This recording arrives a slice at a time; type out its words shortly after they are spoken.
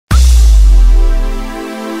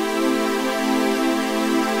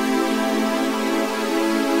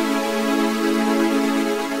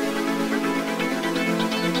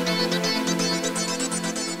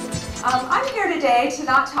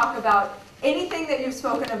talk about anything that you've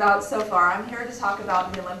spoken about so far. I'm here to talk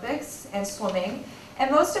about the Olympics and swimming. And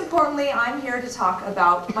most importantly, I'm here to talk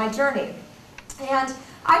about my journey. And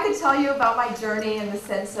I could tell you about my journey in the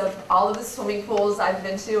sense of all of the swimming pools I've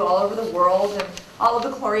been to all over the world and all of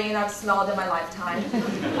the chlorine I've smelled in my lifetime.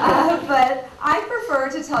 But I prefer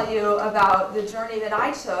to tell you about the journey that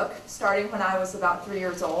I took, starting when I was about 3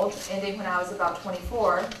 years old, ending when I was about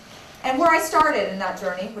 24, and where I started in that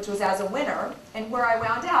journey, which was as a winner, and where I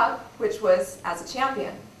wound up, which was as a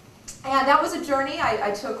champion. And that was a journey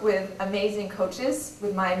I took with amazing coaches,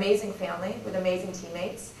 with my amazing family, with amazing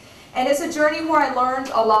teammates. And it's a journey where I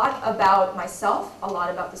learned a lot about myself, a lot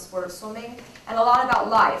about the sport of swimming, and a lot about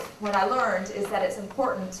life. What I learned is that it's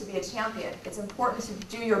important to be a champion. It's important to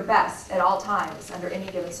do your best at all times under any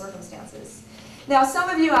given circumstances. Now, some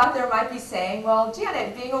of you out there might be saying, well,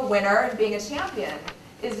 Janet, being a winner and being a champion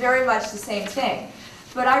is very much the same thing.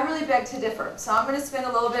 But I really beg to differ. So I'm going to spend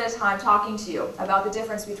a little bit of time talking to you about the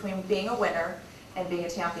difference between being a winner and being a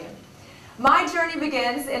champion. My journey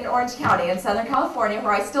begins in Orange County in Southern California,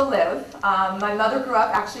 where I still live. My mother grew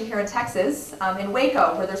up actually here in Texas, in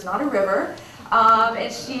Waco, where there's not a river,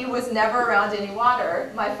 and she was never around any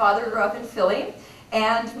water. My father grew up in Philly,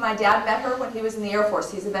 and my dad met her when he was in the Air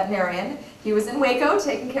Force. He's a veterinarian. He was in Waco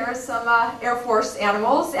taking care of some Air Force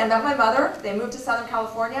animals, and met my mother. They moved to Southern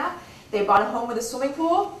California. They bought a home with a swimming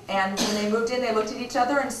pool, and when they moved in, they looked at each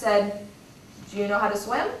other and said, "Do you know how to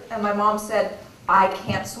swim?" And my mom said, "I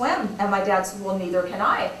can't swim." And my dad said, "Well, neither can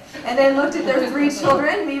I." And they looked at their 3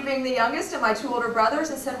 children, me being the youngest, and my 2 older brothers,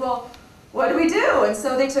 and said, "Well, what do we do?" And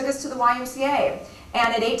so they took us to the YMCA.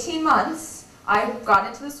 And at 18 months, I got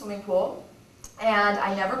into the swimming pool, and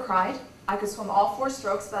I never cried. I could swim all 4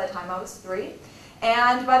 strokes by the time I was 3.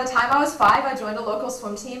 And by the time I was 5, I joined a local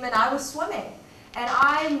swim team, and I was swimming. And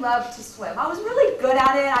I loved to swim. I was really good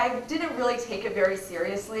at it. I didn't really take it very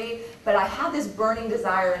seriously, but I had this burning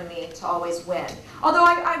desire in me to always win. Although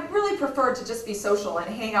I really preferred to just be social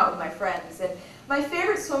and hang out with my friends. And my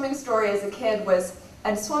favorite swimming story as a kid was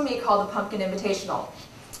a swim meet called the Pumpkin Invitational.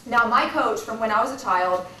 Now, my coach from when I was a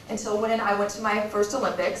child until when I went to my first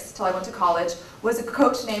Olympics, till I went to college, was a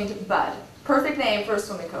coach named Bud. Perfect name for a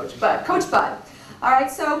swimming coach, Bud. Coach Bud. All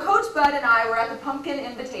right, so Coach Bud and I were at the Pumpkin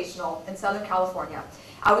Invitational in Southern California.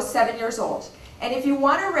 I was 7 years old. And if you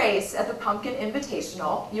won a race at the Pumpkin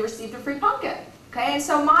Invitational, you received a free pumpkin. Okay, and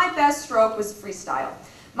so my best stroke was freestyle.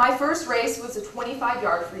 My first race was a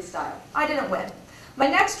 25-yard freestyle. I didn't win. My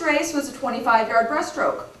next race was a 25-yard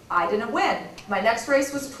breaststroke. I didn't win. My next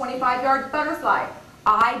race was a 25-yard butterfly.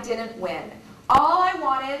 I didn't win. All I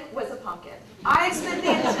wanted was a pumpkin. I had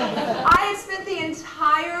spent the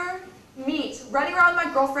entire meet running around with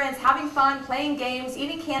my girlfriends, having fun, playing games,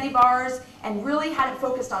 eating candy bars, and really hadn't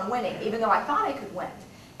focused on winning, even though I thought I could win.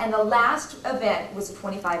 And the last event was a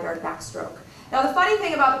 25-yard backstroke. Now, the funny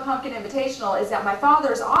thing about the Pumpkin Invitational is that my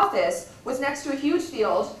father's office was next to a huge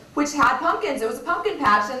field which had pumpkins. It was a pumpkin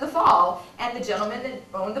patch in the fall, and the gentleman that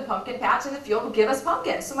owned the pumpkin patch in the field would give us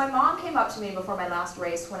pumpkins. So my mom came up to me before my last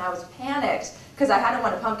race when I was panicked because I hadn't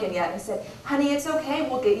won a pumpkin yet and said, "Honey, it's okay.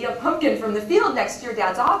 We'll get you a pumpkin from the field next to your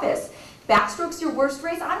dad's office. Backstroke's your worst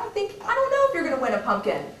race. I don't know if you're going to win a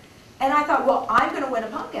pumpkin." And I thought, well, I'm going to win a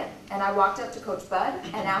pumpkin. And I walked up to Coach Bud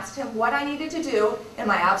and asked him what I needed to do in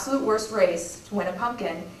my absolute worst race to win a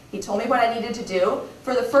pumpkin. He told me what I needed to do.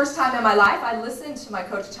 For the first time in my life, I listened to my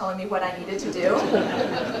coach telling me what I needed to do.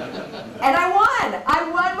 And I won. I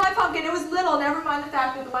won my pumpkin. It was little, never mind the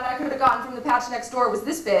fact that the one I could have gotten from the patch next door was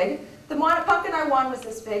this big. The pumpkin I won was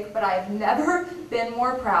this big, but I have never been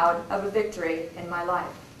more proud of a victory in my life.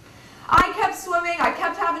 I kept swimming, I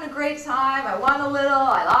kept having a great time, I won a little,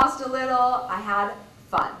 I lost a little, I had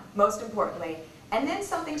fun, most importantly. And then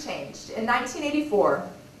something changed. In 1984,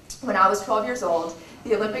 when I was 12 years old,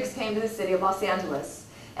 the Olympics came to the city of Los Angeles.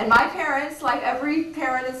 And my parents, like every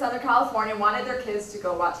parent in Southern California, wanted their kids to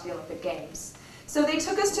go watch the Olympic Games. So they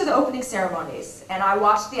took us to the opening ceremonies, and I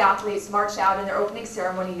watched the athletes march out in their opening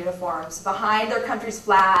ceremony uniforms, behind their country's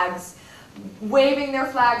flags, waving their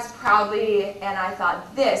flags proudly, and I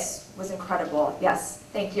thought, this was incredible. Yes,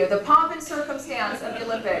 thank you. The pomp and circumstance of the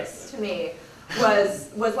Olympics, to me, was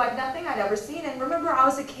like nothing I'd ever seen. And remember, I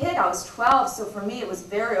was a kid. I was 12, so for me, it was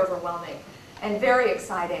very overwhelming and very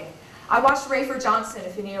exciting. I watched Rafer Johnson,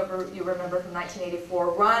 if any of you remember from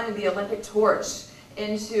 1984, run the Olympic torch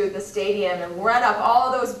into the stadium and run up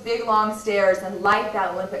all of those big, long stairs and light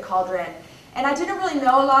that Olympic cauldron. And I didn't really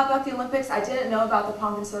know a lot about the Olympics. I didn't know about the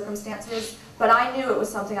pomp and circumstances, but I knew it was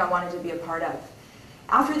something I wanted to be a part of.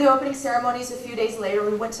 After the opening ceremonies, a few days later,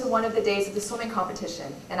 we went to one of the days of the swimming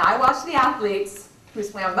competition. And I watched the athletes, who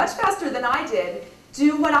swam much faster than I did,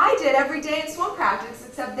 do what I did every day in swim practice,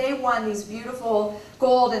 except they won these beautiful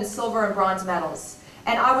gold and silver and bronze medals.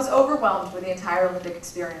 And I was overwhelmed with the entire Olympic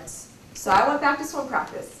experience. So I went back to swim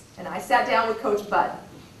practice, and I sat down with Coach Bud.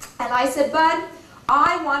 And I said, Bud,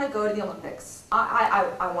 I want to go to the Olympics.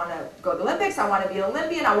 I want to go to the Olympics. I want to be an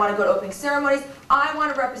Olympian. I want to go to opening ceremonies. I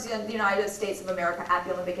want to represent the United States of America at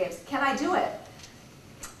the Olympic Games. Can I do it?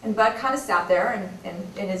 And Bud kind of sat there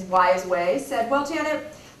and in his wise way said, well,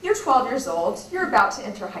 Janet, you're 12 years old. You're about to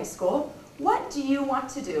enter high school. What do you want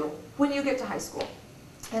to do when you get to high school?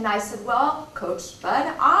 And I said, well, Coach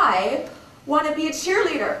Bud, I want to be a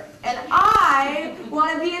cheerleader, and I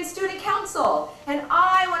want to be in student council, and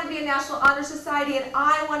I want to be in National Honor Society, and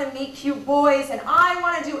I want to meet cute boys, and I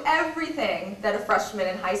want to do everything that a freshman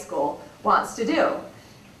in high school wants to do.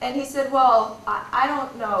 And he said, well, I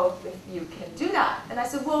don't know if you can do that. And I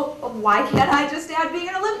said, well, why can't I just add being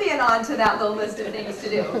an Olympian onto that little list of things to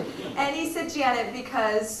do? And he said, Janet,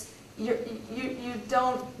 because you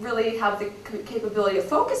don't really have the capability of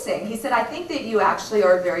focusing. He said, I think that you actually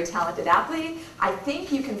are a very talented athlete. I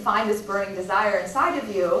think you can find this burning desire inside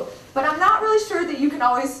of you, but I'm not really sure that you can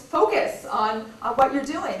always focus on what you're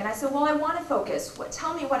doing. And I said, well, I want to focus.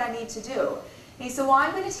 Tell me what I need to do. And he said, well,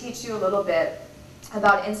 I'm going to teach you a little bit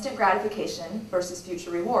about instant gratification versus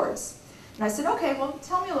future rewards. And I said, okay, well,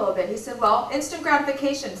 tell me a little bit. He said, well, instant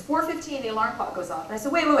gratification, 4:15, the alarm clock goes off. And I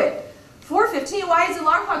said, wait, 4:15? Why is the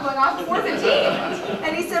alarm clock going off at 4:15?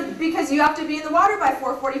 And he said, because you have to be in the water by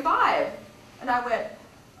 4:45. And I went,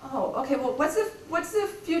 oh, okay, well, what's the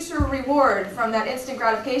future reward from that instant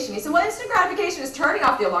gratification? He said, well, instant gratification is turning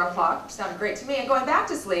off the alarm clock, which sounded great to me, and going back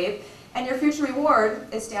to sleep, and your future reward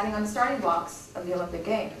is standing on the starting blocks of the Olympic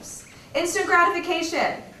Games. Instant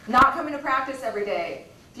gratification, not coming to practice every day.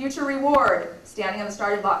 Future reward, standing on the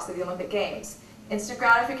starting blocks of the Olympic Games. Instant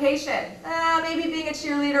gratification, maybe being a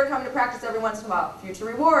cheerleader, coming to practice every once in a while. Future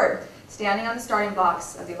reward, standing on the starting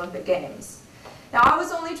blocks of the Olympic Games. Now, I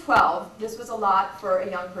was only 12. This was a lot for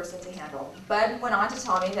a young person to handle. Bud went on to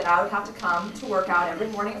tell me that I would have to come to work out every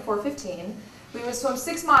morning at 4:15. We would swim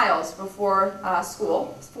 6 miles before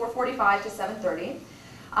school, 4:45 to 7:30.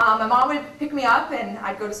 My mom would pick me up, and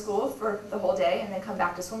I'd go to school for the whole day and then come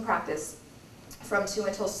back to swim practice from 2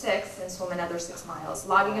 until 6 and swim another 6 miles,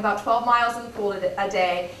 logging about 12 miles in the pool a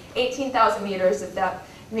day, 18,000 meters if that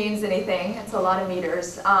means anything. It's a lot of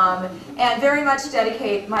meters, and very much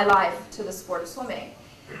dedicate my life to the sport of swimming.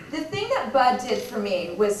 The thing that Bud did for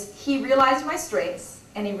me was he realized my strengths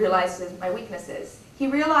and he realized my weaknesses. He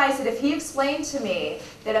realized that if he explained to me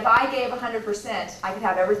that if I gave 100%, I could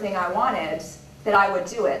have everything I wanted, that I would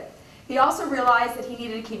do it. He also realized that he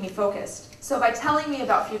needed to keep me focused. So by telling me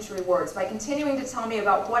about future rewards, by continuing to tell me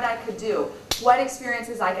about what I could do, what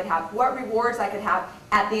experiences I could have, what rewards I could have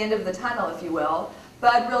at the end of the tunnel, if you will,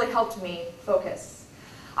 Bud really helped me focus.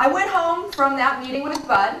 I went home from that meeting with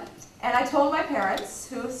Bud, and I told my parents,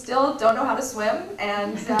 who still don't know how to swim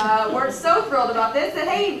and weren't so thrilled about this, that,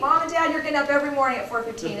 hey, Mom and Dad, you're getting up every morning at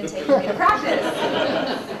 4:15 and taking me to practice.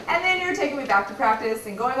 And then you're taking me back to practice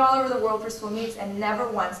and going all over the world for swim meets, and never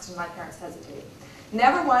once did my parents hesitate.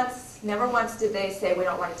 Never once did they say, we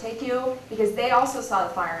don't want to take you, because they also saw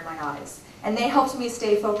the fire in my eyes. And they helped me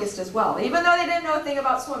stay focused as well. Even though they didn't know a thing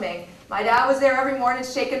about swimming, my dad was there every morning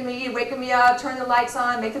shaking me, waking me up, turning the lights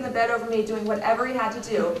on, making the bed over me, doing whatever he had to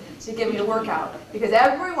do to get me to work out, because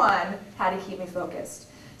everyone had to keep me focused.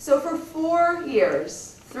 So for 4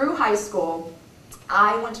 years, through high school,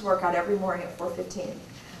 I went to work out every morning at 4:15.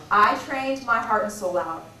 I trained my heart and soul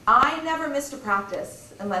out. I never missed a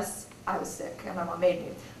practice unless I was sick and my mom made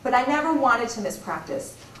me. But I never wanted to miss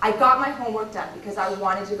practice. I got my homework done because I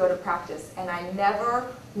wanted to go to practice, and I never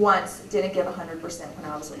once didn't give 100%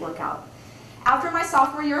 when I was at workout. After my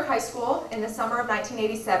sophomore year of high school, in the summer of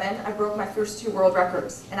 1987, I broke my first 2 world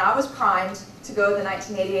records, and I was primed to go to the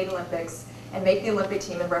 1988 Olympics and make the Olympic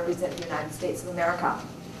team and represent the United States of America.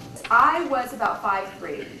 I was about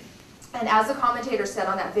 5'3", and as the commentator said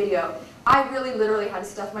on that video, I really literally had to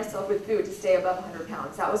stuff myself with food to stay above 100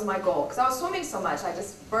 pounds. That was my goal, because I was swimming so much, I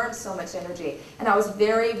just burned so much energy, and I was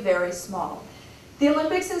very, very small. The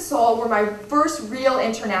Olympics in Seoul were my first real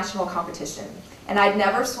international competition, and I'd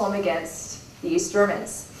never swum against the East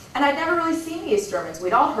Germans. And I'd never really seen the East Germans.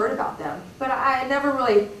 We'd all heard about them, but I never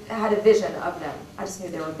really had a vision of them. I just knew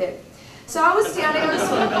they were big. So I was standing on the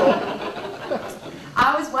swimming pool.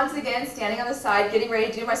 I was once again standing on the side, getting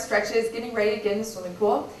ready to do my stretches, getting ready to get in the swimming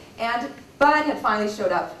pool. And Bud had finally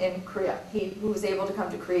showed up in Korea. He was able to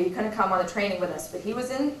come to Korea. He couldn't come on the training with us, but he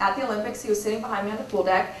was at the Olympics. He was sitting behind me on the pool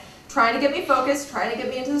deck, trying to get me focused, trying to get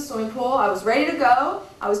me into the swimming pool. I was ready to go.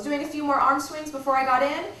 I was doing a few more arm swings before I got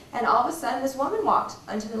in, and all of a sudden this woman walked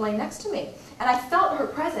into the lane next to me. And I felt her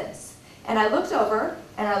presence. And I looked over,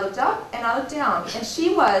 and I looked up, and I looked down. And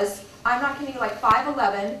she was, I'm not kidding you, like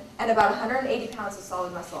 5'11", and about 180 pounds of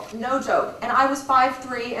solid muscle. No joke. And I was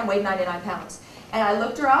 5'3", and weighed 99 pounds. And I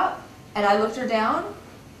looked her up, and I looked her down,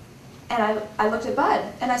 and I looked at Bud.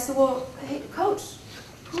 And I said, well, hey, Coach,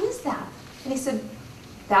 who is that? And he said,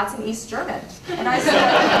 that's an East German. And I said,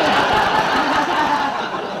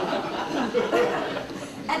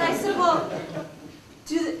 well,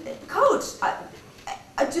 Coach,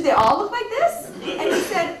 do they all look like this? And he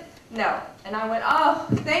said, no. And I went, oh,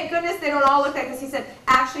 thank goodness they don't all look like this. He said,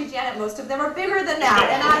 actually, Janet, most of them are bigger than that.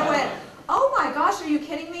 And I went, oh my gosh, are you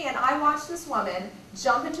kidding me? And I watched this woman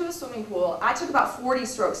jump into a swimming pool. I took about 40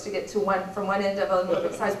 strokes to get to from one end of an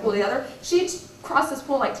Olympic-sized pool to the other. She crossed this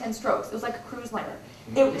pool in like 10 strokes. It was like a cruise liner.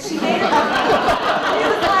 She made it. It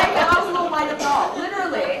was like I was a little light of doll,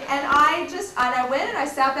 literally. And I went and I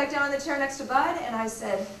sat back down in the chair next to Bud, and I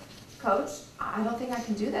said, Coach, I don't think I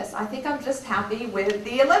can do this. I think I'm just happy with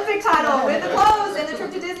the Olympic title, with the clothes, and the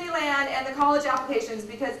trip to Disneyland, and the college applications,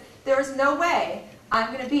 because there's no way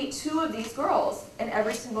I'm going to beat 2 of these girls in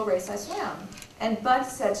every single race I swam. And Bud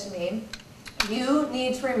said to me, you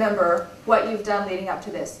need to remember what you've done leading up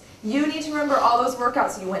to this. You need to remember all those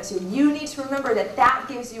workouts you went to. You need to remember that that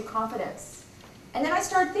gives you confidence. And then I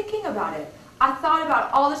started thinking about it. I thought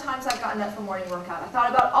about all the times I'd gotten up for morning workout. I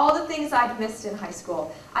thought about all the things I'd missed in high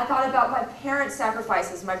school. I thought about my parents'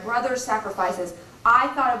 sacrifices, my brother's sacrifices. I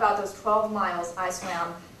thought about those 12 miles I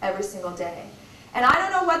swam every single day. And I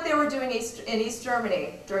don't know what they were doing in East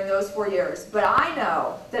Germany during those 4 years, but I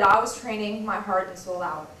know that I was training my heart and soul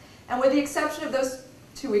out. And with the exception of those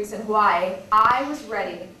 2 weeks in Hawaii, I was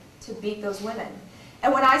ready to beat those women.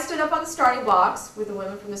 And when I stood up on the starting blocks with the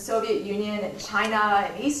women from the Soviet Union and China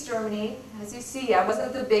and East Germany, as you see, I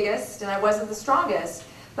wasn't the biggest and I wasn't the strongest,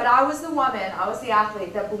 but I was the woman, I was the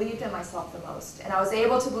athlete that believed in myself the most. And I was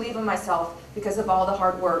able to believe in myself because of all the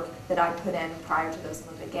hard work that I put in prior to those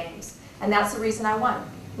Olympic Games. And that's the reason I won.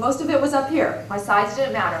 Most of it was up here. My size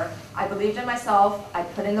didn't matter. I believed in myself, I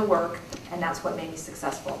put in the work, and that's what made me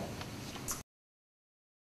successful.